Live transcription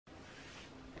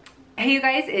Hey you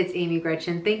guys, it's Amy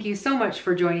Gretchen. Thank you so much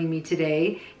for joining me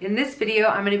today. In this video,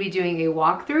 I'm going to be doing a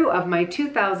walkthrough of my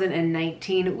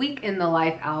 2019 Week in the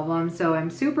Life album. So I'm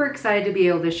super excited to be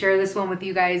able to share this one with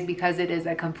you guys because it is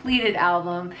a completed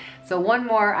album. So one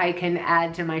more I can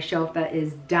add to my shelf that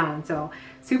is done. So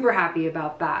super happy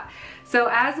about that. So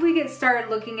as we get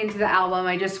started looking into the album,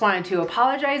 I just wanted to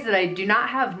apologize that I do not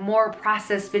have more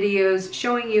process videos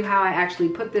showing you how I actually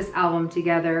put this album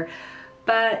together.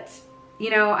 But you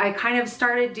know, I kind of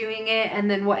started doing it, and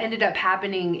then what ended up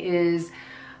happening is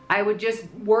I would just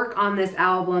work on this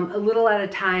album a little at a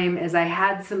time as I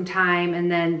had some time,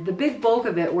 and then the big bulk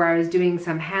of it where I was doing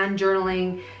some hand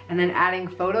journaling and then adding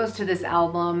photos to this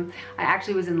album. I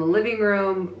actually was in the living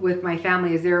room with my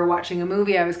family as they were watching a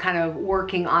movie. I was kind of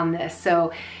working on this.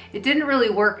 So it didn't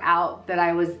really work out that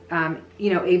I was,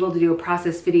 you know, able to do a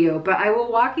process video, but I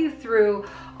will walk you through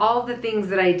all the things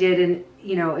that I did, and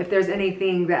you know, if there's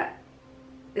anything that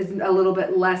is a little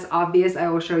bit less obvious, I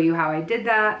will show you how I did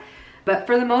that. But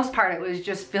for the most part, it was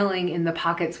just filling in the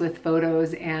pockets with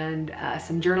photos and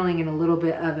some journaling and a little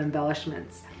bit of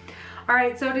embellishments. All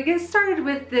right, so to get started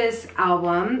with this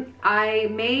album, I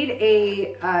made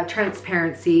a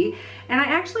transparency, and I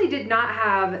actually did not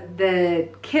have the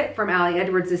kit from Ali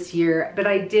Edwards this year, but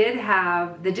I did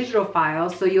have the digital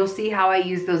files, so you'll see how I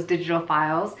use those digital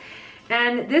files.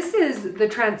 And this is the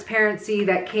transparency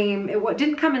that came, it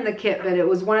didn't come in the kit, but it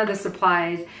was one of the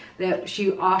supplies that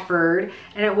she offered,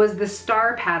 and it was the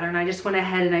star pattern. I just went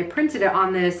ahead and I printed it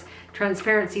on this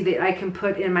transparency that I can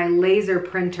put in my laser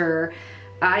printer.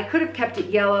 I could have kept it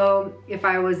yellow if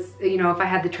I was, you know, if I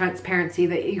had the transparency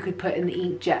that you could put in the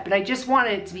inkjet, but I just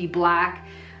wanted it to be black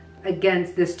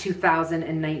against this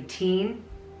 2019.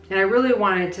 And I really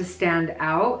wanted it to stand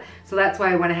out, so that's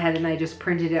why I went ahead and I just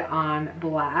printed it on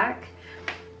black.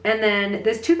 And then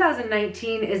this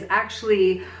 2019 is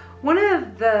actually one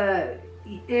of the,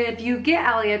 if you get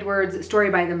Ali Edwards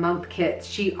Story by the Month kit,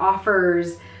 she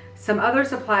offers some other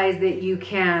supplies that you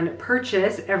can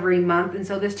purchase every month. And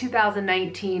so this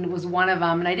 2019 was one of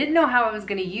them. And I didn't know how I was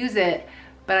gonna use it,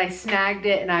 but I snagged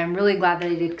it, and I'm really glad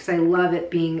that I did because I love it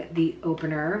being the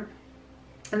opener.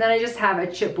 And then I just have a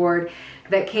chipboard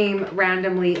that came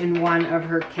randomly in one of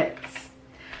her kits.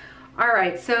 All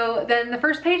right, so then the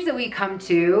first page that we come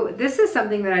to, this is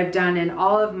something that I've done in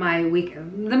all of my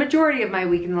the majority of my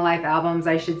Week in the Life albums,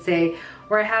 I should say,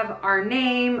 where I have our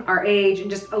name, our age, and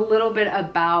just a little bit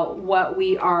about what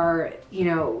we are, you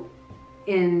know,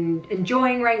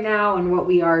 enjoying right now and what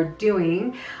we are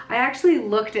doing. I actually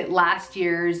looked at last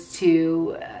year's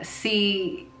to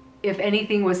see if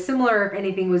anything was similar, if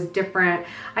anything was different.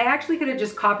 I actually could have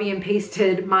just copy and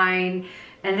pasted mine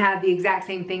and had the exact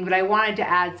same thing, but I wanted to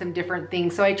add some different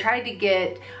things. So I tried to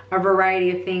get a variety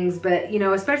of things, but you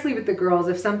know, especially with the girls,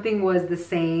 if something was the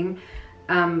same,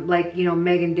 like, you know,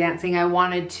 Megan dancing, I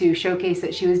wanted to showcase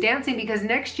that she was dancing because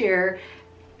next year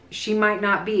she might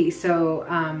not be. So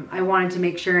I wanted to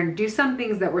make sure and do some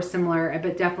things that were similar,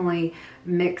 but definitely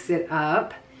mix it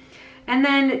up. And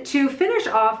then to finish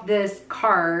off this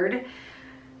card,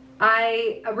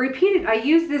 I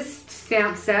used this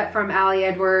stamp set from Ali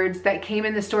Edwards that came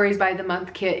in the Stories by the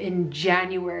Month kit in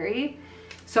January.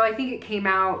 So I think it came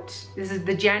out, this is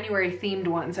the January themed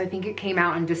one, so I think it came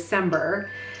out in December.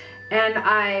 And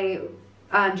I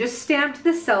just stamped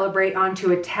the Celebrate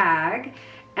onto a tag,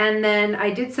 and then I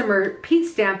did some repeat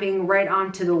stamping right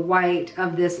onto the white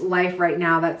of this Life Right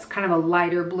Now. That's kind of a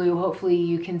lighter blue. Hopefully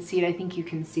you can see it. I think you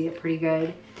can see it pretty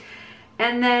good.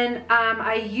 And then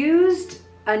I used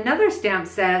another stamp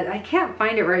set. I can't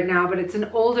find it right now, but it's an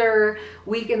older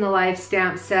Week in the Life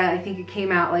stamp set. I think it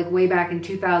came out like way back in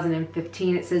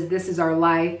 2015. It says, "This is our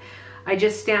life." I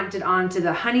just stamped it onto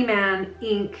the Honeyman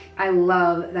ink. I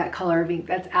love that color of ink.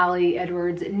 That's Ali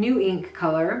Edwards' new ink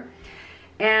color.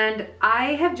 And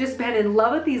I have just been in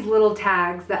love with these little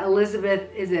tags that Elizabeth,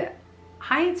 is it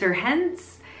Heinz or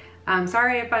Hentz?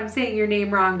 Sorry if I'm saying your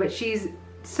name wrong, but she's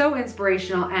so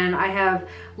inspirational, and I have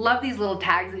loved these little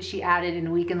tags that she added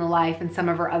in Week in the Life and some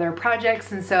of her other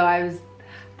projects. And so I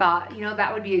thought, you know,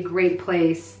 that would be a great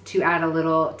place to add a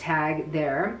little tag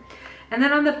there. And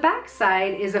then on the back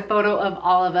side is a photo of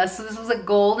all of us. So this was a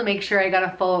goal to make sure I got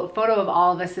a full photo of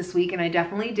all of us this week, and I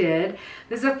definitely did.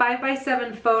 This is a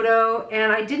 5x7 photo,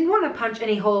 and I didn't want to punch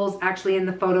any holes actually in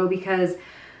the photo because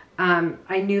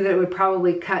I knew that it would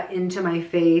probably cut into my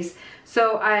face.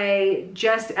 So I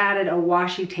just added a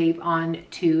washi tape on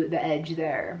to the edge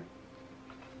there.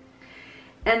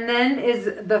 And then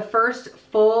is the first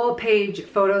full page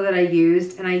photo that I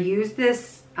used, and I used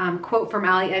this quote from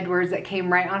Ali Edwards that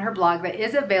came right on her blog that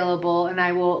is available, and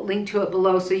I will link to it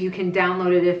below so you can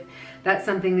download it if that's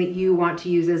something that you want to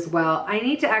use as well. I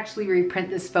need to actually reprint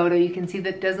this photo. You can see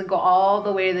that it doesn't go all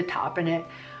the way to the top, and it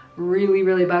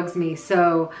really bugs me.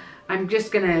 So I'm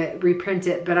just gonna reprint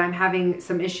it, but I'm having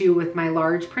some issue with my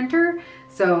large printer,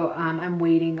 so I'm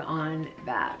waiting on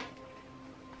that.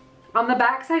 On the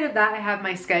back side of that, I have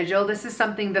my schedule. This is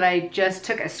something that I just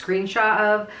took a screenshot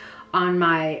of on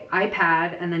my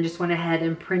iPad and then just went ahead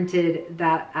and printed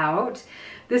that out.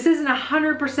 This isn't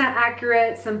 100%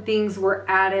 accurate. Some things were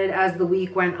added as the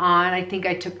week went on. I think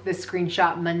I took this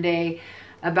screenshot Monday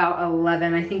about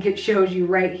 11. I think it shows you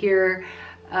right here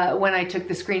when I took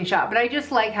the screenshot, but I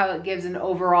just like how it gives an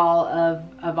overall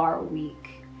of our week.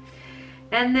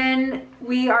 And then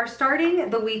we are starting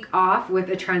the week off with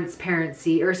a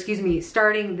transparency, or excuse me,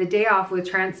 starting the day off with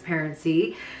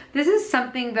transparency. This is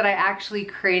something that I actually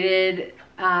created.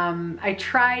 I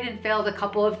tried and failed a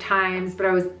couple of times, but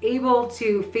I was able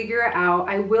to figure it out.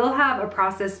 I will have a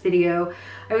process video.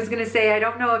 I was gonna say, I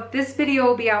don't know if this video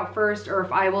will be out first or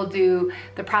if I will do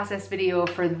the process video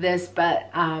for this, but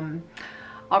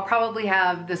I'll probably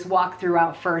have this walkthrough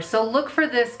out first. So look for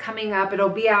this coming up. It'll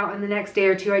be out in the next day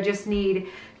or two. I just need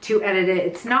to edit it.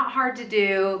 It's not hard to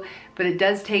do, but it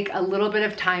does take a little bit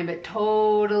of time, but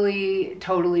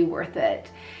totally worth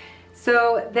it.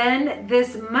 So then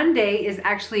this Monday is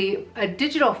actually a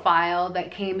digital file that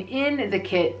came in the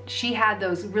kit. She had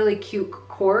those really cute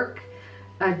cork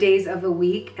days of the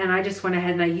week, and I just went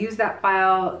ahead and I used that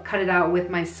file, cut it out with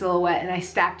my silhouette, and I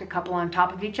stacked a couple on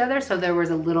top of each other, so there was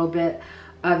a little bit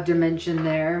of dimension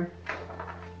there.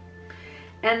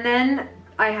 And then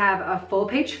I have a full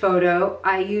page photo.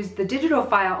 I used the digital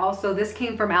file also. This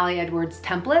came from Ali Edwards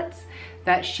templates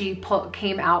that she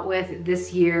came out with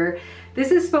this year. This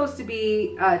is supposed to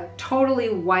be totally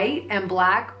white and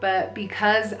black, but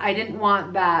because I didn't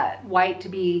want that white to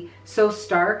be so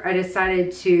stark, I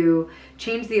decided to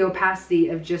change the opacity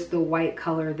of just the white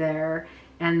color there,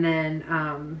 and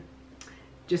then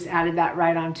just added that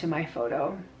right onto my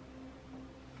photo.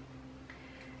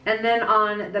 And then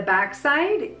on the back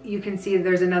side, you can see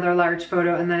there's another large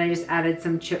photo, and then I just added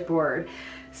some chipboard.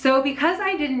 So because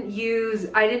I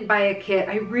didn't buy a kit,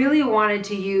 I really wanted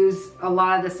to use a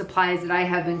lot of the supplies that I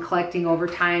have been collecting over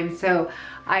time. So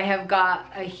I have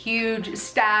got a huge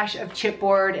stash of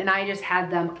chipboard, and I just had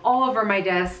them all over my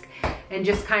desk, and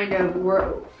just kind of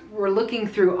we're looking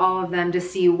through all of them to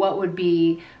see what would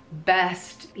be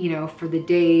best, you know, for the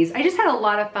days. I just had a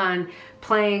lot of fun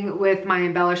playing with my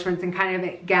embellishments and kind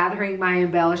of gathering my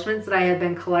embellishments that I have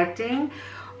been collecting.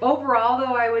 Overall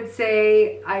though, I would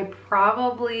say I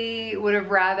probably would have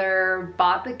rather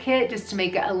bought the kit just to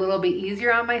make it a little bit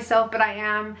easier on myself, but I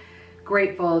am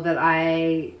grateful that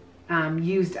I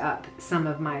used up some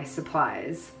of my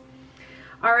supplies.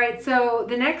 All right, so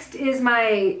the next is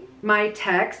my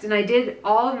text, and I did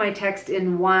all of my text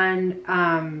in one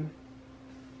on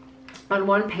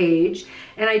one page,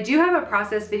 and I do have a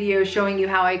process video showing you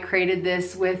how I created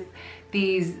this with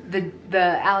these,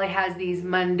 Ali has these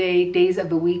Monday days of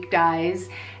the week dies,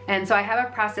 and so I have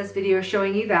a process video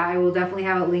showing you that. I will definitely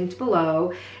have it linked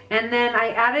below. And then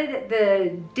I added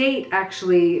the date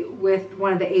actually with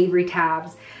one of the Avery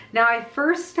tabs. Now I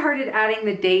first started adding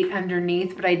the date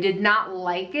underneath, but I did not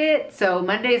like it, so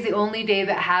Monday is the only day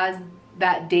that has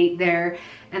that date there,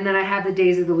 and then I have the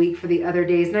days of the week for the other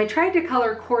days, and I tried to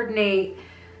color coordinate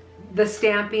the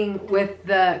stamping with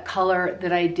the color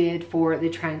that I did for the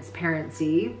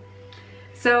transparency.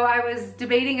 So I was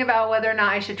debating about whether or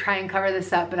not I should try and cover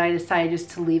this up, but I decided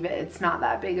just to leave it. It's not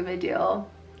that big of a deal.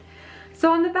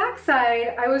 So on the back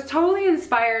side, I was totally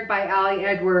inspired by Ali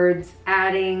Edwards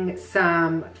adding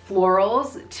some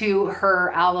florals to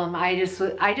her album. I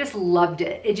just loved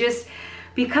it. It just,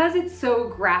 because it's so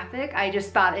graphic, I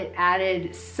just thought it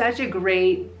added such a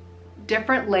great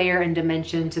different layer and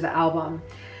dimension to the album.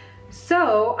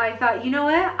 So I thought, you know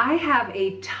what? I have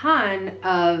a ton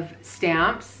of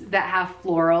stamps that have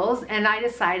florals, and I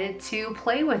decided to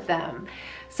play with them.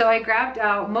 So I grabbed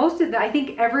out most of the, I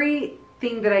think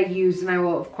everything that I used, and I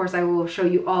will, of course, I will show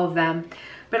you all of them,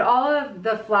 but all of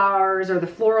the flowers or the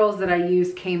florals that I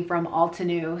used came from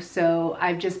Altenew. So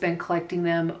I've just been collecting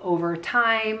them over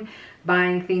time,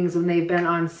 buying things when they've been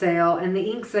on sale, and the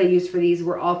inks that I used for these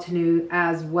were Altenew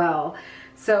as well.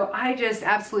 So I just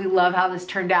absolutely love how this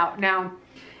turned out. Now,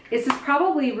 this is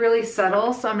probably really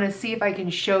subtle, so I'm gonna see if I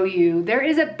can show you. There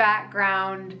is a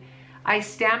background. I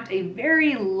stamped a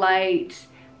very light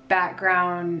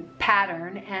background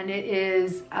pattern, and it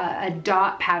is a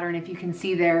dot pattern, if you can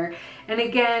see there. And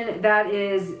again, that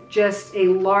is just a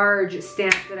large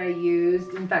stamp that I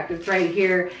used. In fact, it's right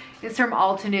here. It's from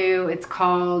Altenew. It's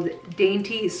called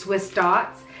Dainty Swiss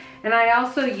Dots. And I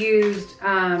also used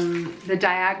the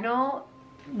diagonal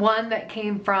one that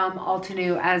came from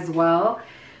Altenew as well.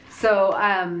 So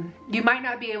you might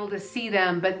not be able to see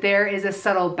them, but there is a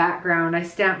subtle background. I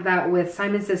stamped that with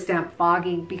Simon Says Stamp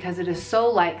Fogging because it is so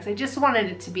light, because I just wanted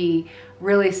it to be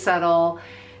really subtle.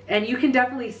 And you can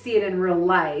definitely see it in real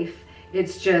life.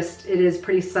 It's just, it is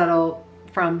pretty subtle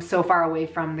from so far away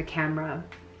from the camera.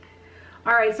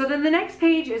 All right, so then the next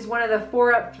page is one of the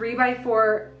 4-up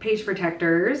 3x4 page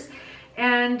protectors.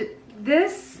 And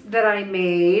this that I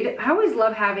made, I always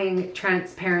love having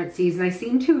transparencies, and I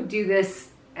seem to do this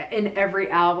in every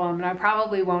album, and I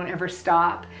probably won't ever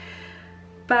stop.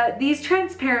 But these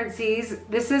transparencies,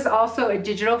 this is also a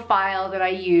digital file that I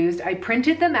used. I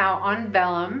printed them out on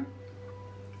vellum,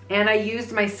 and I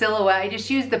used my silhouette. I just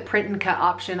used the print and cut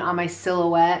option on my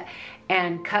silhouette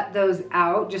and cut those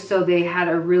out just so they had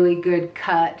a really good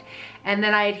cut. And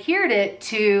then I adhered it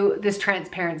to this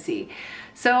transparency.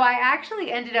 So I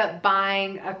actually ended up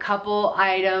buying a couple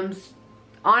items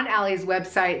on Allie's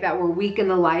website that were week in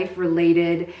the life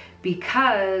related,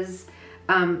 because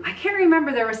I can't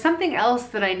remember, there was something else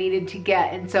that I needed to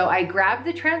get. And so I grabbed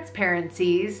the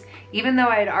transparencies, even though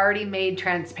I had already made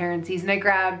transparencies, and I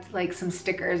grabbed like some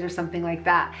stickers or something like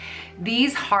that.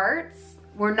 These hearts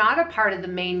were not a part of the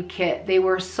main kit. They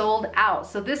were sold out.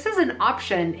 So this is an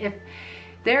option. If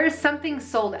there is something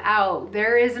sold out,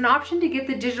 there is an option to get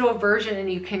the digital version and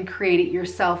you can create it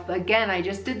yourself. Again, I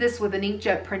just did this with an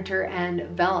inkjet printer and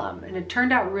vellum, and it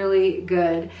turned out really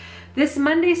good. This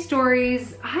Monday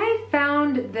Stories, I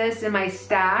found this in my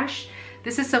stash.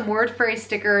 This is some word phrase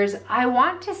stickers. I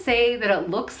want to say that it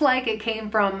looks like it came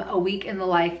from a week in the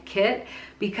life kit,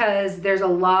 because there's a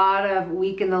lot of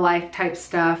week in the life type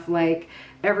stuff like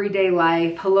everyday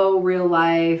life, hello real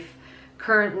life,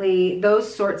 currently,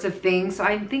 those sorts of things. So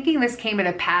I'm thinking this came in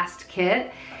a past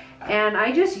kit, and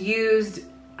I just used,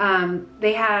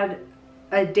 they had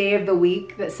a day of the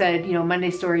week that said, you know, Monday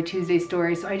story, Tuesday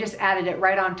story. So I just added it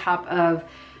right on top of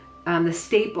the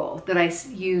staple that I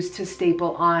used to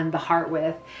staple on the heart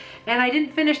with. And I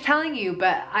didn't finish telling you,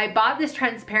 but I bought this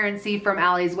transparency from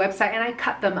Allie's website and I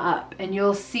cut them up, and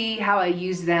you'll see how I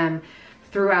use them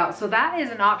throughout. So that is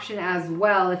an option as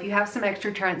well. If you have some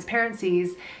extra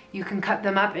transparencies, you can cut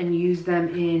them up and use them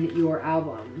in your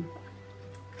album.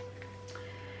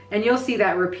 And you'll see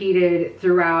that repeated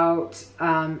throughout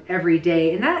every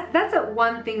day. And that's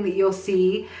one thing that you'll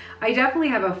see. I definitely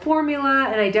have a formula,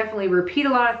 and I definitely repeat a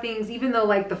lot of things, even though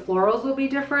like the florals will be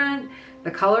different,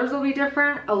 the colors will be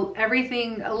different.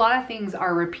 Everything, a lot of things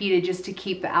are repeated just to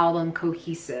keep the album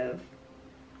cohesive.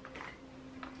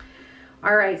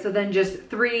 All right, so then just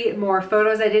 3 more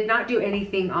photos. I did not do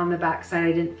anything on the back side.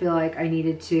 I didn't feel like I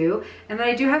needed to. And then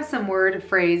I do have some word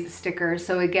phrase stickers.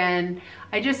 So again,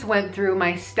 I just went through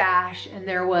my stash and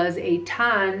there was a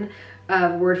ton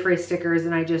of word phrase stickers,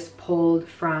 and I just pulled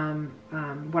from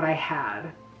what I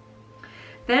had.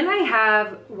 Then I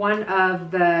have one of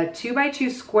the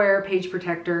 2x2 square page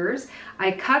protectors.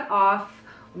 I cut off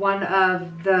one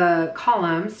of the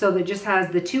columns so that it just has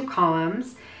the 2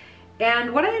 columns.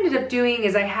 And what I ended up doing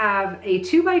is I have a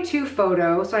 2x2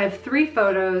 photo, so I have 3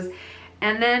 photos,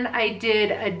 and then I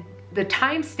did the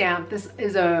timestamp. This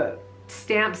is a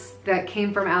stamps that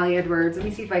came from Allie Edwards. Let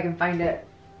me see if I can find it.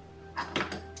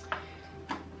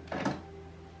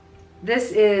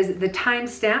 This is the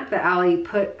timestamp that Allie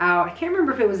put out. I can't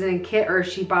remember if it was in a kit or if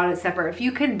she bought it separate. If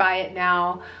you can buy it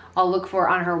now, I'll look for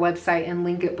it on her website and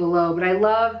link it below. But I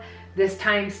love this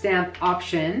timestamp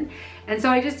option. And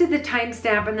so I just did the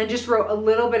timestamp and then just wrote a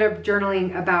little bit of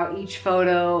journaling about each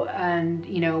photo and,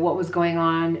 you know, what was going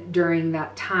on during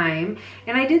that time.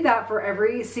 And I did that for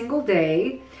every single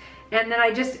day. And then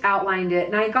I just outlined it.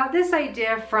 And I got this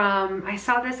idea from, I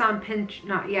saw this on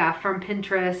from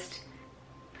Pinterest.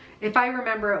 If I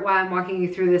remember it while I'm walking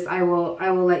you through this, I will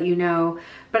let you know.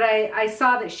 But I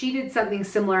saw that she did something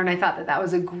similar, and I thought that that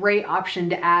was a great option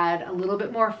to add a little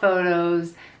bit more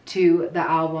photos to the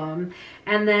album.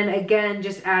 And then again,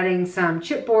 just adding some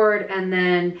chipboard. And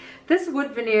then this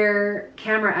wood veneer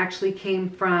camera actually came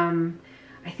from,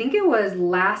 I think it was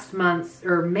last month's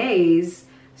or May's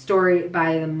Story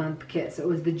by the Month kit. So it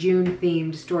was the June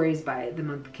themed Stories by the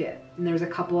Month kit. And there's a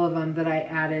couple of them that I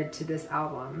added to this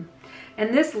album.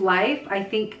 And this life, I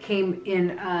think, came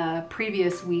in a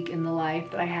previous week in the life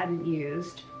that I hadn't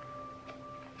used.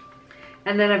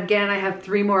 And then again, I have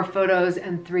 3 more photos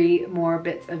and 3 more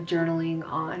bits of journaling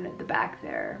on the back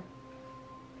there.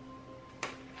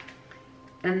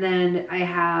 And then I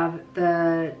have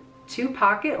the 2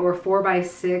 pocket or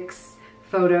 4x6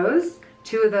 photos.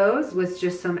 2 of those with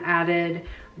just some added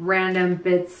random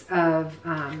bits of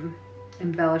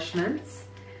embellishments.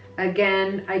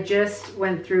 Again, I just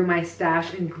went through my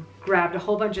stash and grabbed a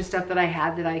whole bunch of stuff that I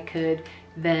had that I could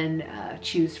then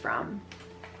choose from.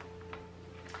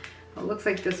 It looks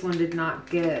like this one did not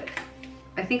get,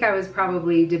 I think I was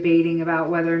probably debating about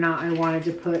whether or not I wanted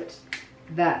to put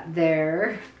that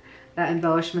there, that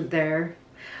embellishment there.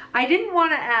 I didn't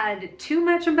want to add too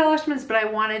much embellishments, but I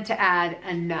wanted to add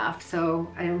enough. So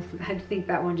I think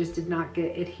that one just did not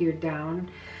get adhered down.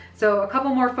 So a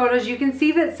couple more photos. You can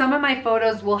see that some of my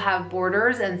photos will have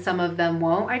borders and some of them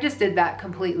won't. I just did that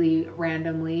completely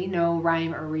randomly, no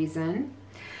rhyme or reason.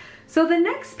 So the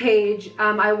next page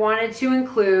I wanted to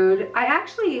include, I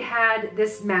actually had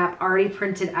this map already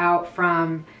printed out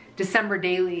from December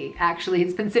daily. Actually,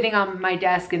 it's been sitting on my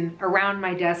desk and around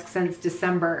my desk since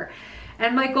December.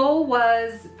 And my goal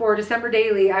was for December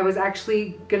daily, I was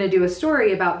actually gonna do a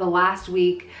story about the last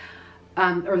week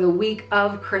or the week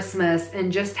of Christmas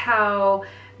and just how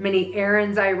many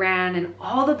errands I ran and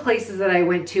all the places that I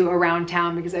went to around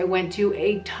town, because I went to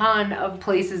a ton of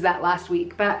places that last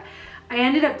week. But I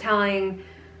ended up telling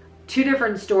 2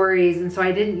 different stories, and so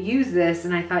I didn't use this,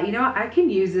 and I thought, you know what, I can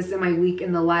use this in my week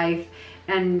in the life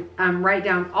and write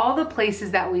down all the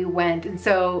places that we went. And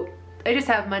so I just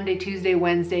have Monday, Tuesday,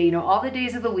 Wednesday, you know, all the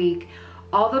days of the week,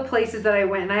 all the places that I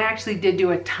went, and I actually did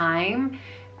do a time.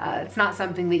 It's not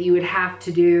something that you would have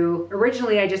to do.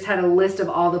 Originally, I just had a list of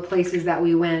all the places that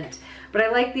we went, but I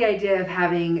like the idea of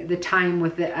having the time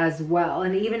with it as well.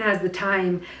 And it even has the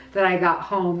time that I got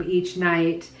home each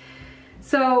night.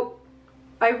 So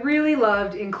I really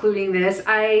loved including this.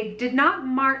 I did not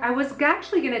mark, I was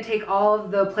actually gonna take all of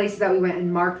the places that we went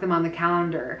and mark them on the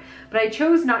calendar, but I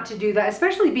chose not to do that,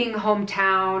 especially being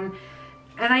hometown.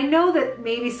 And I know that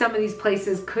maybe some of these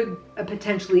places could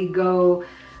potentially go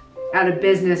out of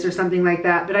business or something like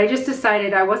that, but I just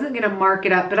decided I wasn't gonna mark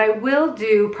it up, but I will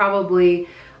do probably,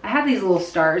 I have these little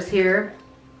stars here.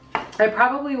 I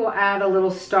probably will add a little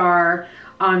star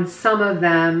on some of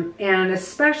them, and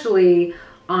especially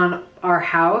on our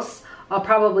house, I'll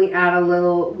probably add a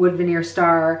little wood veneer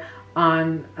star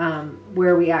on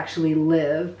where we actually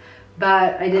live.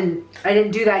 But I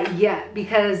didn't do that yet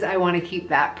because I want to keep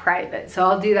that private. So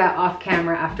I'll do that off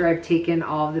camera after I've taken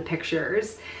all of the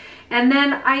pictures. And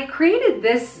then I created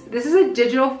this. This is a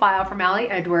digital file from Ali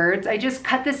Edwards. I just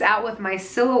cut this out with my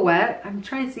Silhouette. I'm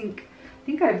trying to think, I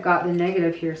think I've got the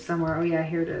negative here somewhere. Oh yeah,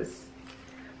 here it is.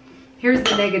 Here's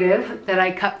the negative that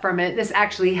I cut from it. This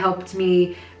actually helped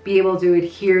me be able to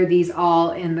adhere these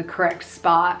all in the correct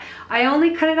spot. I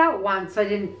only cut it out once, so I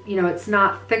didn't, you know, it's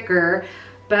not thicker,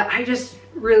 but I just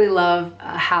really love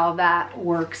how that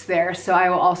works there. So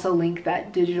I will also link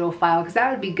that digital file because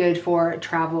that would be good for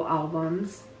travel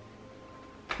albums.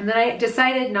 And then I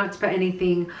decided not to put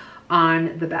anything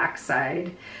on the back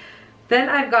side. Then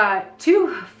I've got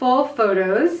 2 full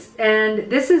photos, and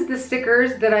this is the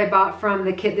stickers that I bought from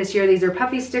the kit this year. These are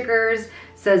puffy stickers,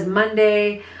 says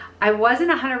Monday. I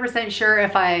wasn't 100% sure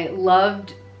if I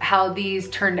loved how these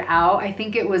turned out. I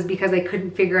think it was because I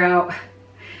couldn't figure out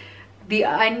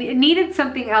I needed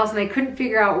something else and I couldn't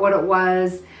figure out what it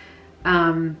was.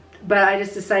 But I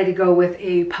just decided to go with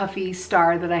a puffy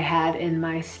star that I had in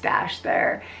my stash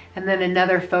there. And then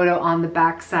another photo on the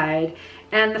back side.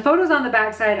 And the photos on the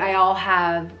back side, I all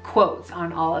have quotes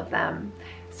on all of them.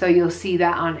 So you'll see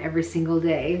that on every single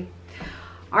day.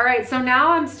 All right, so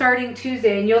now I'm starting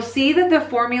Tuesday, and you'll see that the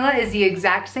formula is the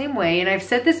exact same way. And I've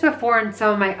said this before in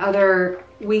some of my other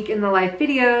week in the life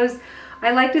videos.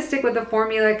 I like to stick with the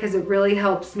formula because it really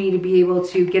helps me to be able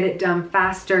to get it done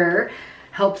faster.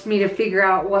 Helps me to figure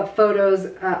out what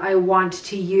photos I want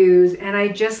to use, and I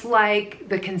just like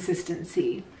the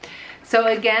consistency. So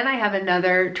again, I have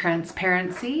another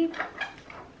transparency.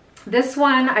 This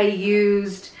one I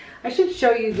used, I should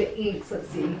show you the inks, let's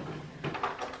see.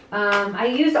 I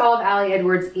used all of Ali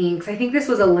Edwards inks. I think this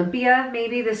was Olympia,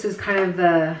 maybe. This is kind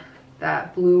of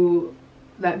that blue,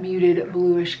 that muted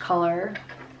bluish color.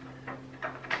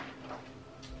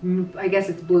 I guess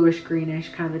it's bluish greenish,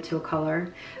 kind of a teal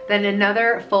color. Then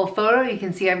another full photo, you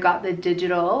can see I've got the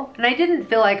digital, and I didn't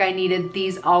feel like I needed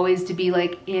these always to be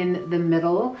like in the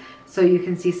middle. So you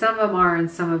can see some of them are and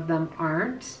some of them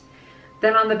aren't.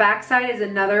 Then on the back side is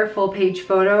another full page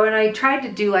photo, and I tried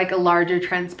to do like a larger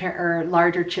transparent or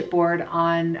larger chipboard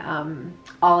on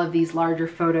all of these larger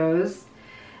photos.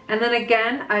 And then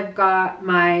again, I've got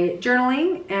my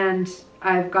journaling, and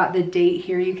I've got the date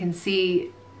here. You can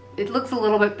see it looks a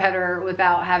little bit better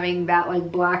without having that like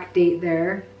black date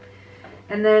there.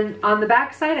 And then on the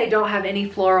back side, I don't have any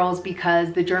florals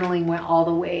because the journaling went all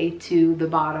the way to the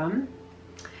bottom.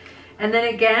 And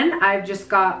then again, I've just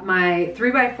got my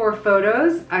 3x4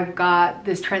 photos. I've got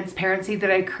this transparency that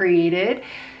I created.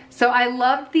 So I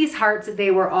loved these hearts that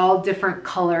they were all different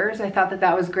colors. I thought that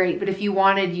that was great, but if you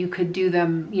wanted, you could do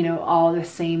them, you know, all the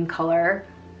same color.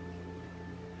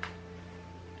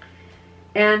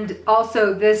 And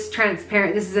also this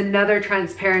transparent, this is another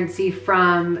transparency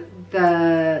from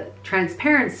the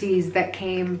transparencies that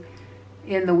came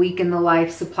in the Week in the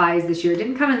Life supplies this year. It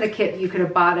didn't come in the kit, you could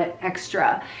have bought it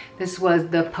extra. This was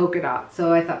the polka dot,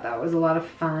 so I thought that was a lot of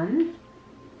fun.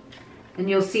 And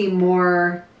you'll see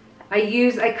more,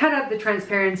 I cut up the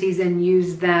transparencies and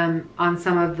used them on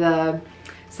some of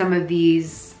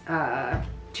these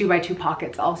 2x2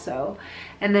 pockets also.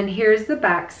 And then here's the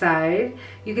back side.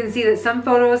 You can see that some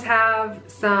photos have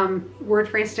some word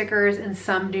phrase stickers and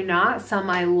some do not. Some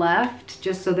I left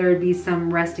just so there would be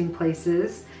some resting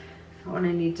places when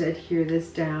I need to adhere this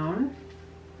down.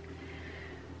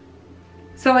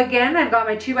 So again, I've got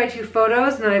my 2x2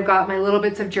 photos, and then I've got my little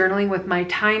bits of journaling with my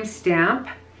timestamp.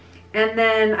 And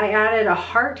then I added a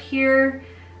heart here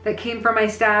that came from my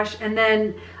stash. And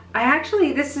then I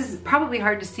actually, this is probably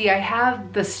hard to see, I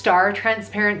have the star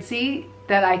transparency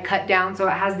that I cut down so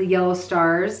it has the yellow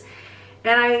stars.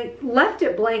 And I left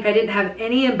it blank. I didn't have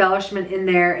any embellishment in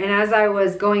there. And as I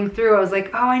was going through, I was like,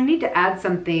 oh, I need to add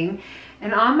something.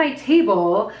 And on my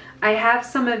table, I have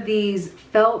some of these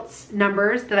felt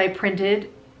numbers that I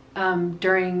printed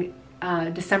during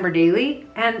December daily.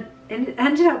 And it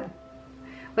ended up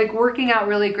like working out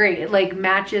really great. It like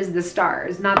matches the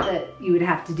stars. Not that you would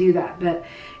have to do that, but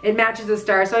it matches the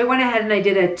stars. So I went ahead and I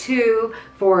did a 2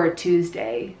 for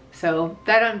Tuesday. So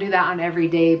I don't do that on every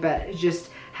day, but it just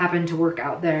happened to work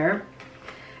out there.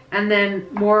 And then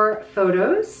more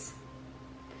photos.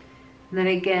 And then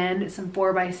again, some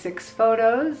 4x6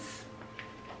 photos.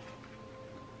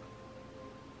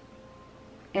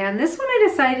 And this one I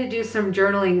decided to do some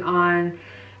journaling on,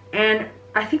 and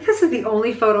I think this is the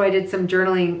only photo I did some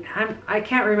journaling. I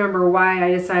can't remember why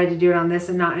I decided to do it on this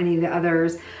and not any of the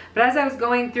others. But as I was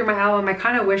going through my album, I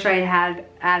kind of wish I had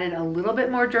added a little bit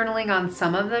more journaling on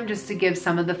some of them just to give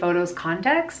some of the photos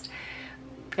context.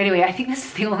 Anyway, I think this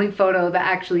is the only photo that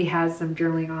actually has some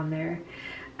journaling on there.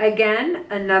 Again,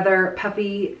 another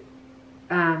puffy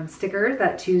sticker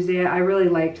that Tuesday. I really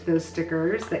liked those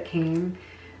stickers that came,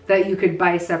 that you could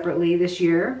buy separately this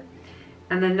year.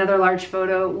 And then another large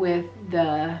photo with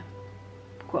the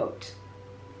quote.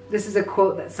 This is a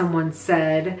quote that someone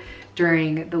said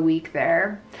during the week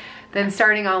there. Then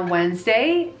starting on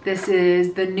Wednesday, this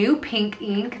is the new pink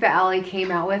ink that Allie came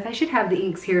out with. I should have the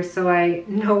inks here so I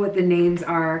know what the names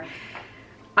are.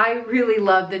 I really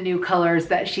love the new colors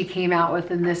that she came out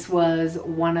with, and this was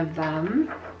one of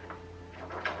them.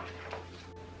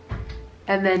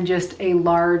 And then just a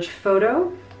large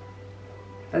photo.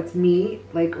 That's me,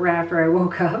 like right after I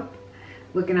woke up,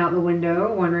 looking out the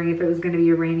window, wondering if it was going to be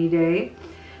a rainy day.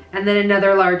 And then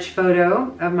another large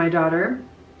photo of my daughter.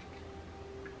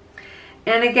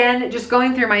 And again, just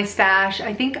going through my stash,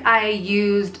 I think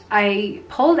I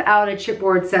pulled out a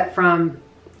chipboard set from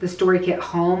the Story Kit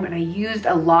Home, and I used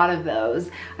a lot of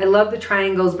those. I love the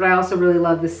triangles, but I also really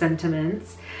love the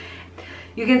sentiments.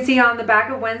 You can see on the back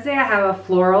of Wednesday, I have a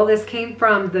floral. This came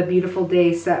from the Beautiful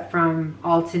Day set from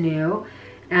Altenew,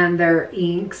 and their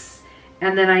inks.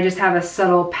 And then I just have a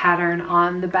subtle pattern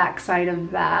on the back side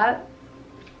of that.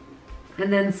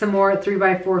 And then some more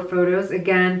 3x4 photos.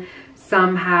 Again,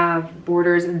 some have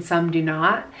borders and some do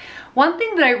not. One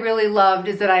thing that I really loved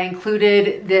is that I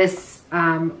included this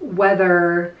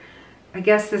weather, I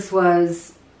guess this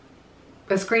was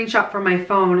a screenshot from my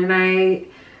phone, and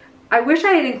I wish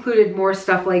I had included more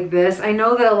stuff like this. I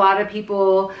know that a lot of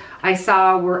people I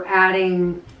saw were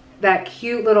adding that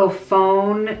cute little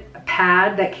phone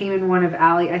pad that came in one of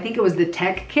Allie, I think it was the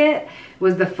tech kit,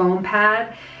 was the foam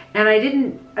pad. And I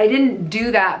didn't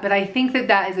do that, but I think that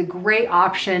that is a great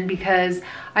option because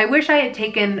I wish I had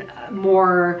taken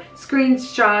more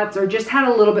screenshots or just had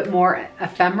a little bit more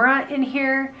ephemera in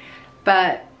here.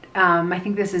 But I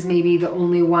think this is maybe the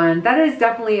only one. That is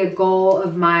definitely a goal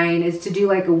of mine, is to do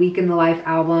like a Week in the Life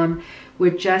album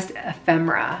with just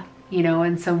ephemera, you know,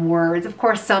 and some words. Of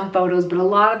course, some photos, but a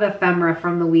lot of ephemera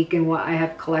from the week and what I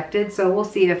have collected. So we'll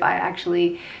see if I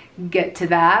actually get to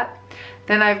that.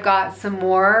 Then I've got some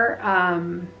more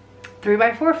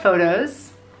 3x4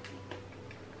 photos.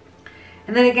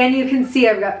 And then again, you can see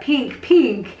I've got pink,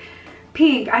 pink,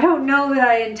 pink. I don't know that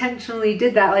I intentionally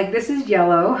did that. Like, this is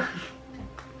yellow.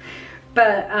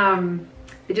 But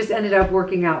it just ended up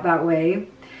working out that way.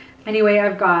 Anyway,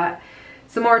 I've got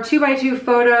some more 2x2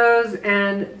 photos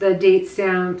and the date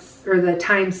stamps, or the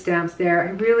time stamps there.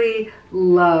 I really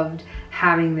loved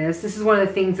having this. This is one of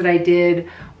the things that I did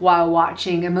while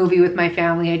watching a movie with my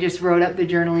family. I just wrote up the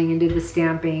journaling and did the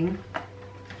stamping.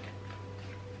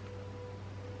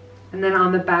 And then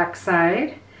on the back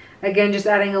side, again, just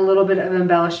adding a little bit of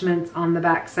embellishments on the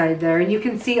back side there. And you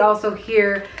can see also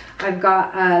here, I've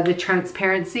got the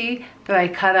transparency that I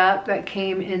cut up that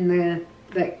came in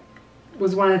that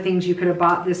was one of the things you could have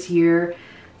bought this year.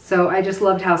 So I just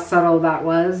loved how subtle that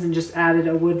was, and just added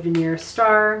a wood veneer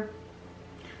star,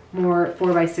 more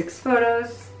 4x6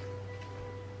 photos,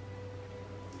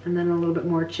 and then a little bit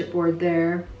more chipboard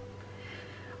there.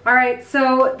 All right,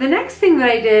 so the next thing that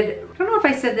I did, I don't know if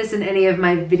I said this in any of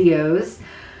my videos,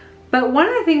 but one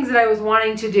of the things that I was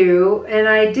wanting to do, and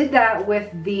I did that with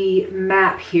the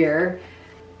map here,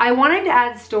 I wanted to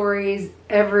add stories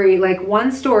like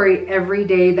one story every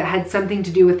day that had something to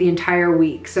do with the entire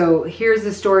week. So here's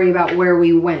a story about where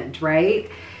we went, right?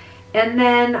 And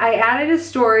then I added a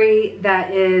story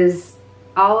that is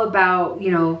all about,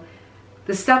 you know,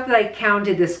 the stuff that I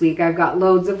counted this week. I've got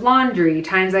loads of laundry,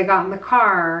 times I got in the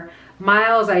car,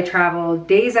 miles I traveled,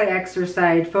 days I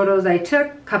exercised, photos I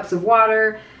took, cups of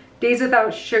water, days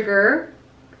without sugar.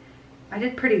 I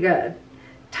did pretty good.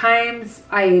 Times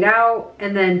I ate out,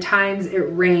 and then times it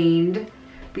rained,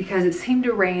 because it seemed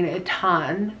to rain a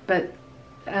ton, but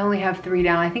I only have 3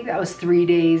 down. I think that was 3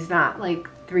 days, not like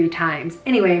 3 times.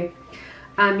 Anyway,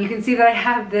 you can see that I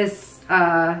have this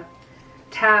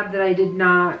tab that I did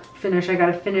not finish. I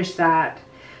gotta finish that.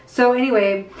 So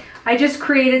anyway, I just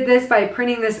created this by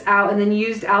printing this out and then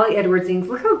used Ali Edwards inks.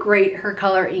 Look how great her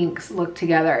color inks look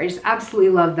together. I just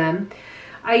absolutely love them.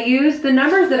 I used the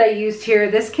numbers that I used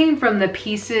here. This came from the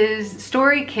Pieces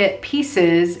Story Kit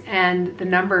Pieces, and the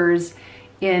numbers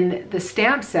in the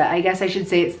stamp set. I guess I should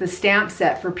say it's the stamp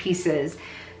set for Pieces.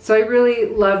 So I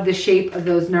really love the shape of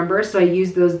those numbers, so I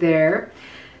used those there.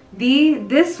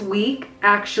 This week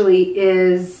actually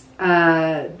is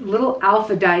a little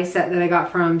alpha die set that I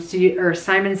got from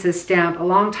Simon Says Stamp a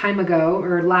long time ago,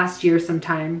 or last year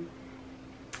sometime.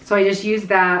 So I just used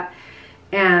that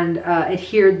and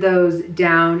adhered those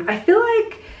down. I feel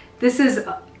like this is,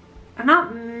 I'm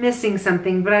not missing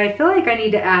something, but I feel like I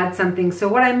need to add something. So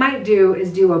what I might do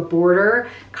is do a border,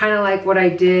 kind of like what I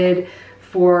did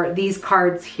for these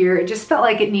cards here. It just felt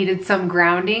like it needed some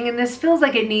grounding, and this feels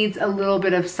like it needs a little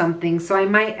bit of something. So I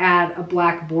might add a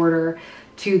black border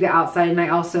to the outside, and I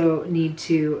also need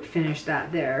to finish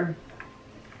that there.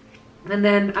 And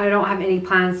then I don't have any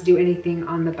plans to do anything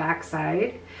on the back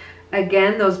side.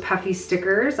 Again, those puffy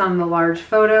stickers on the large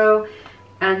photo,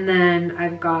 and then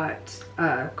I've got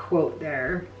a quote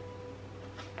there.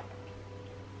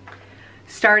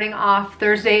 Starting off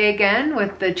Thursday again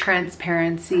with the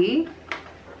transparency.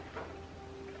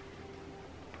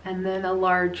 And then a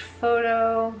large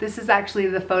photo. This is actually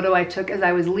the photo I took as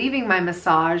I was leaving my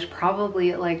massage,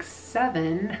 probably at like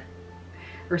 7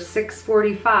 or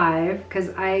 6:45, because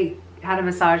I had a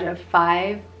massage at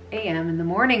 5 a.m. in the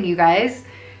morning, you guys.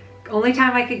 Only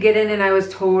time I could get in, and I was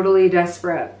totally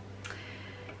desperate.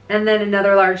 And then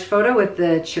another large photo with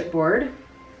the chipboard.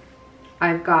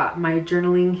 I've got my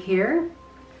journaling here.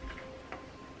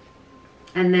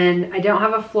 And then I don't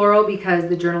have a floral because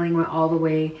the journaling went all the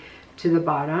way to the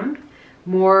bottom.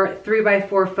 More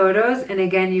 3x4 photos, and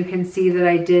again you can see that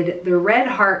I did the red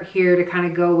heart here to kind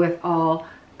of go with all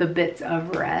the bits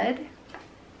of red.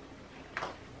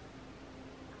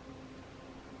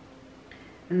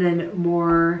 And then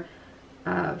more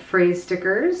phrase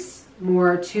stickers,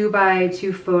 more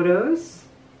 2x2 photos.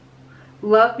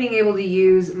 Love being able to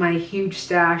use my huge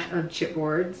stash of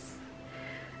chipboards.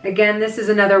 Again, this is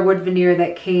another wood veneer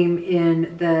that came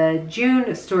in the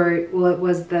June story. Well, it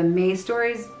was the May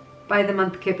stories by the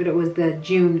month kit, but it was the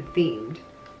June themed.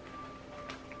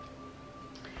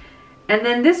 And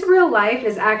then this real life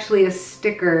is actually a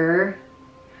sticker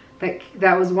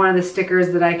that was one of the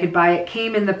stickers that I could buy. It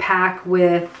came in the pack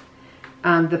with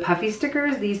the puffy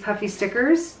stickers, these puffy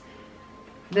stickers.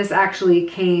 This actually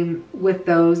came with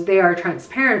those. They are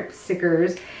transparent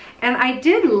stickers. And I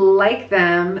did like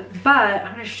them, but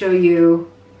I'm gonna show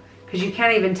you, because you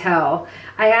can't even tell.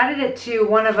 I added it to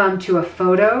one of them to a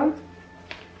photo.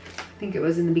 I think it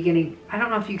was in the beginning. I don't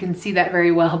know if you can see that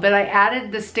very well, but I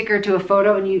added the sticker to a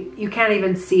photo, and you can't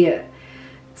even see it.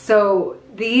 So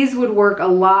these would work a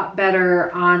lot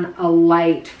better on a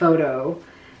light photo,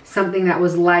 something that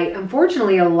was light.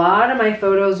 Unfortunately, a lot of my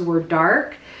photos were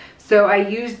dark, so I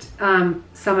used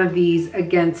some of these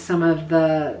against some of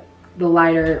the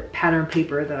lighter pattern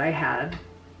paper that I had.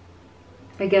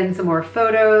 Again, some more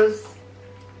photos,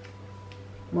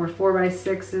 more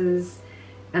 4x6s,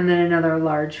 and then another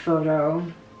large photo.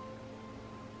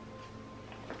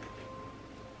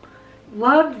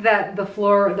 Loved that the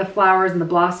flowers and the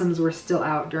blossoms were still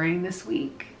out during this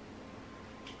week.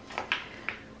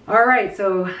 All right,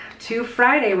 so to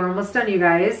Friday, we're almost done, you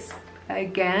guys.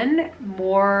 Again,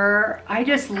 more, I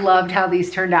just loved how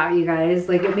these turned out, you guys.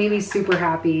 Like, it made me super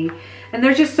happy. And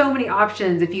there's just so many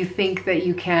options if you think that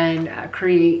you can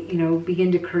create, you know,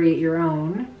 begin to create your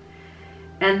own.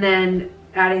 And then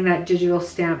adding that digital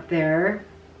stamp there.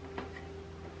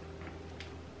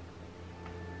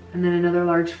 And then another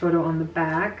large photo on the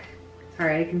back.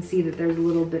 Sorry, I can see that there's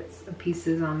little bits of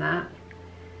pieces on that.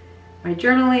 My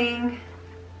journaling.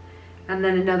 And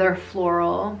then another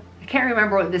floral. I can't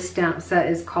remember what this stamp set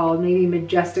is called. Maybe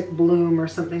Majestic Bloom or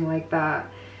something like that.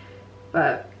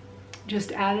 But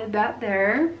just added that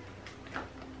there.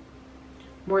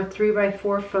 More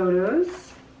 3x4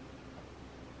 photos.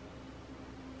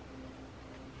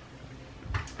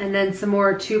 And then some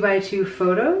more 2x2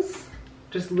 photos.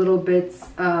 Just little bits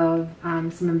of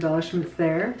some embellishments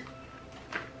there.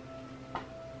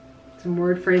 Some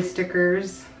word phrase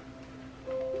stickers.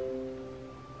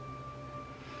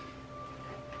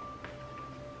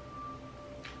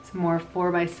 Some more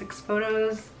 4x6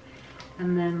 photos.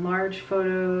 And then large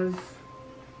photos.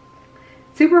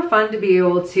 Super fun to be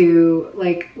able to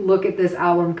like look at this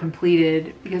album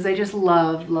completed, because I just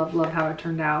love how it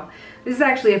turned out. This is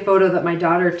actually a photo that my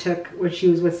daughter took when she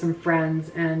was with some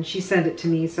friends, and she sent it to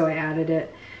me, so I added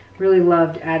it. Really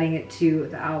loved adding it to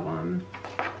the album.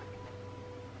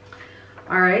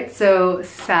 All right, so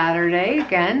Saturday,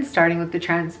 again, starting with the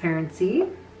transparency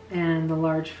and the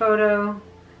large photo.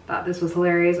 Thought this was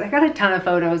hilarious. I got a ton of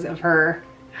photos of her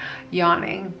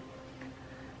yawning.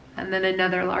 And then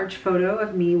another large photo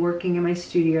of me working in my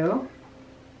studio.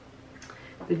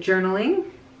 The journaling.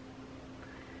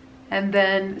 And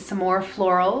then some more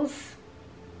florals.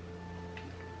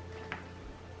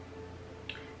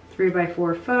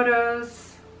 3x4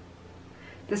 photos.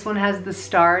 This one has the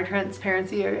star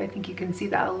transparency. I think you can see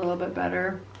that a little bit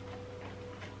better.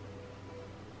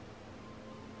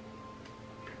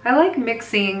 I like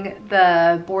mixing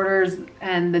the borders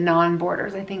and the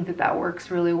non-borders. I think that that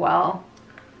works really well.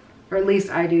 Or at least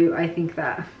I do. I think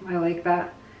that. I like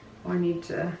that. Oh, I need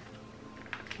to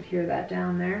adhere that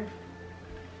down there.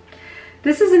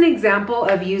 This is an example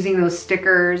of using those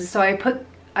stickers. So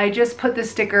I just put the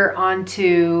sticker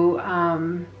onto,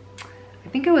 I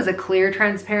think it was a clear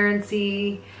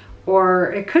transparency,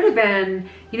 or it could have been,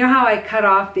 you know how I cut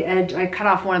off the edge, I cut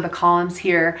off one of the columns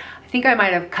here. I think I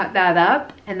might have cut that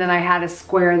up, and then I had a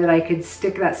square that I could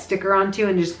stick that sticker onto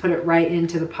and just put it right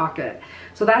into the pocket.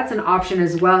 So that's an option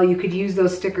as well. You could use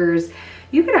those stickers.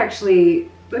 You could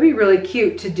actually, that'd be really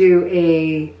cute to do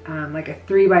a like a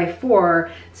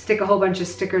 3x4, stick a whole bunch of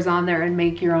stickers on there and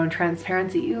make your own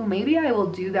transparency. Ooh, maybe I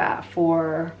will do that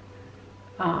for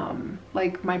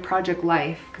like my project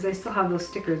life, because I still have those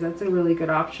stickers. That's a really good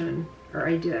option or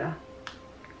idea.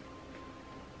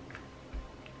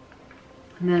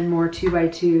 And then more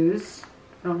 2x2s.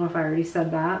 I don't know if I already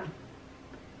said that.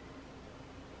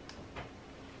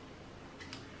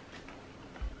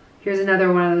 Here's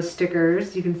another one of those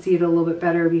stickers. You can see it a little bit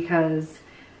better because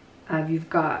you've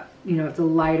got, you know, it's a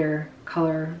lighter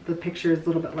color. The picture is a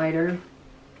little bit lighter.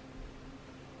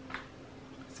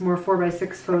 Some more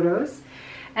 4x6 photos.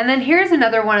 And then here's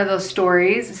another one of those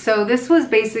stories. So this was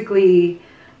basically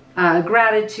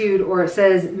gratitude, or it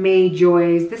says May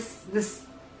Joys. This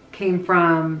came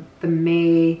from the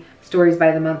May Stories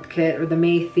by the Month kit, or the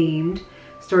May themed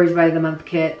Stories by the Month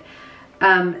kit.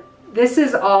 This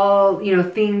is all, you know,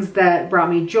 things that brought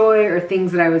me joy or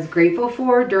things that I was grateful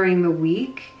for during the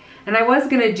week. And I was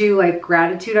gonna do like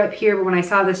gratitude up here, but when I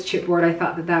saw this chipboard, I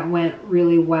thought that that went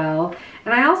really well.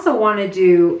 And I also want to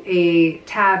do a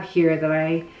tab here that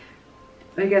I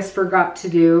guess forgot to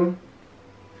do.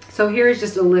 So here's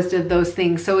just a list of those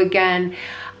things. So again,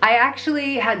 I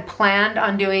actually had planned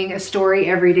on doing a story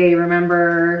every day.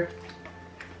 Remember,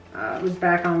 it was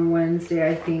back on Wednesday,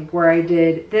 I think, where I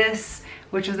did this,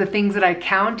 which was the things that I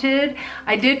counted.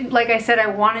 I did, like I said, I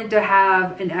wanted to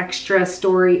have an extra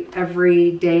story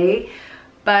every day,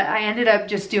 but I ended up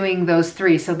just doing those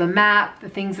three. So the map, the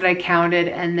things that I counted,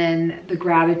 and then the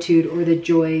gratitude or the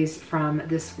joys from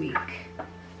this week.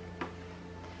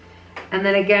 And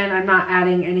then again, I'm not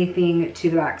adding anything to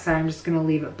the back side. I'm just gonna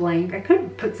leave it blank. I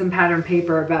could put some pattern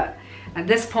paper, but at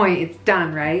this point it's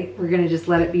done, right? We're gonna just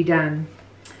let it be done.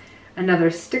 Another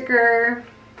sticker.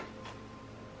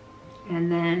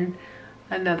 And then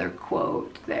another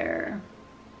quote there.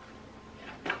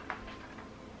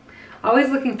 Always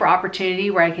looking for opportunity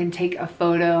where I can take a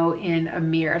photo in a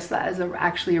mirror. So that is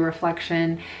actually a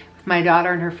reflection with my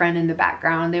daughter and her friend in the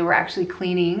background. They were actually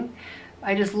cleaning.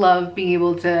 I just love being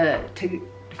able to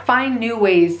find new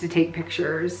ways to take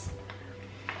pictures.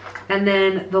 And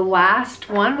then the last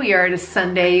one, we are at a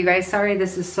Sunday. You guys, sorry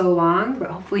this is so long, but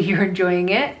hopefully you're enjoying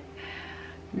it.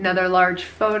 Another large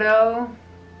photo.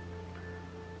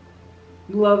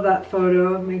 Love that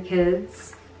photo of my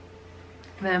kids.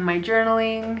 Then my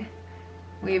journaling.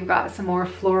 We've got some more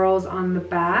florals on the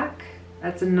back.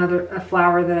 That's a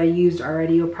flower that I used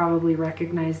already. You'll probably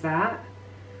recognize that.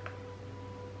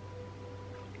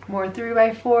 More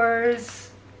 3x4s.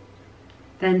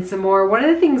 Then some more. One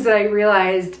of the things that I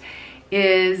realized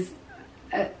is,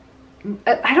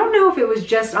 I don't know if it was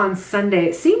just on Sunday.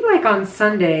 It seemed like on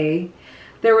Sunday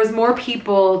there was more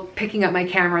people picking up my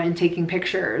camera and taking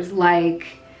pictures. Like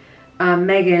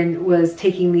Megan was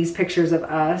taking these pictures of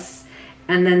us.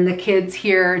 And then the kids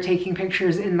here taking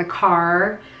pictures in the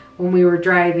car when we were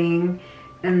driving.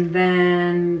 And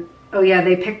then, oh yeah,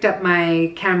 they picked up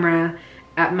my camera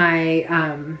at my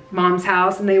mom's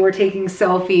house and they were taking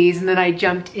selfies, and then I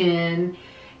jumped in.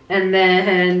 And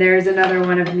then there's another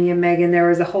one of me and Megan. There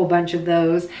was a whole bunch of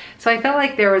those. So I felt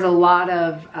like there was a lot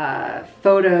of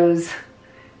photos.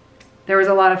 There was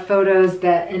a lot of photos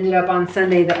that ended up on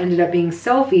Sunday that ended up being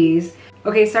selfies.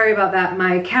 Okay, sorry about that.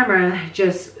 My camera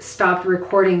just stopped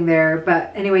recording there.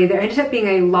 But anyway, there ended up being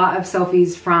a lot of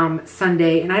selfies from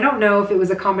Sunday. And I don't know if it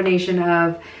was a combination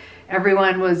of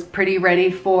everyone was pretty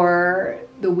ready for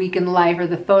the week in life or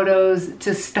the photos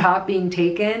to stop being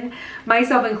taken,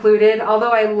 myself included.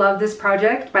 Although I love this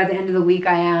project, by the end of the week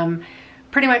I am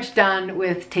pretty much done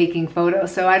with taking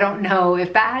photos. So I don't know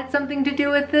if that had something to do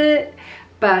with it,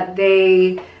 but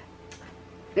it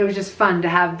was just fun to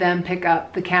have them pick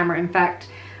up the camera. In fact,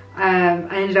 I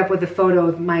ended up with a photo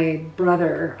of my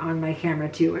brother on my camera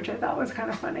too, which I thought was kind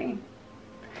of funny.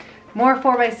 More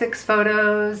 4x6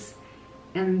 photos.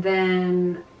 And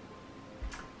then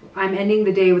I'm ending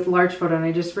the day with a large photo, and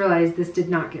I just realized this did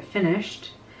not get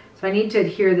finished. So I need to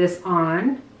adhere this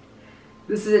on.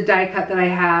 This is a die cut that I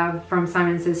have from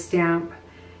Simon Says Stamp.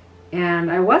 And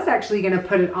I was actually gonna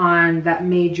put it on that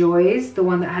May Joys, the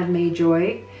one that had May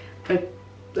Joy, but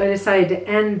I decided to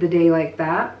end the day like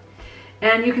that.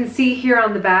 And you can see here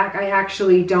on the back, I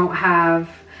actually don't have,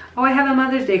 oh, I have a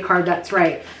Mother's Day card, that's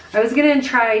right. I was gonna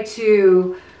try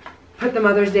to put the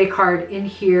Mother's Day card in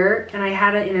here, and I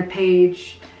had it in a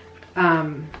page,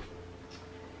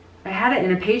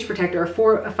 page protector, a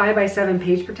 5x7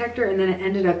 page protector, and then it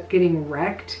ended up getting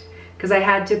wrecked because I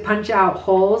had to punch out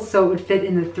holes so it would fit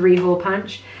in the 3-hole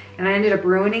punch, and I ended up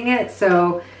ruining it.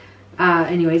 So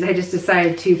anyways, I just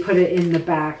decided to put it in the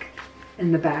back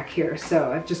here.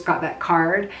 So I've just got that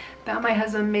card that my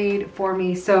husband made for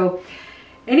me. So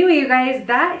anyway, you guys,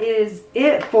 that is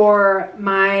it for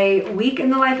my Week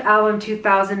in the Life album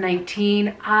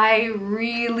 2019. I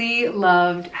really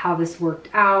loved how this worked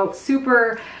out.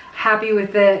 Super happy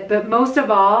with it. But most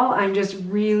of all, I'm just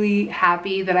really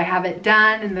happy that I have it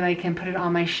done and that I can put it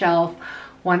on my shelf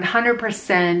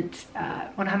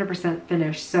 100%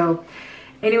 finished. So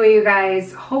anyway, you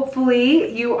guys,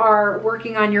 hopefully you are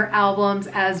working on your albums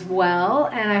as well,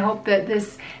 and I hope that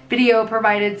this video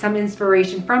provided some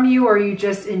inspiration from you, or you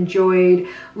just enjoyed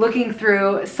looking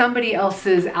through somebody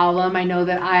else's album. I know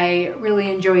that I really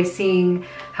enjoy seeing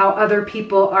how other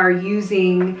people are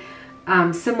using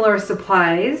similar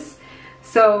supplies.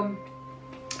 So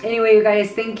anyway, you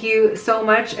guys, thank you so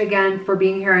much again for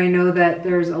being here. I know that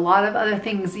there's a lot of other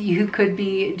things that you could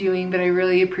be doing, but I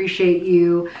really appreciate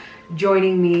you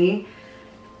joining me.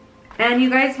 And you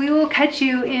guys, we will catch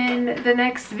you in the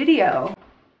next video.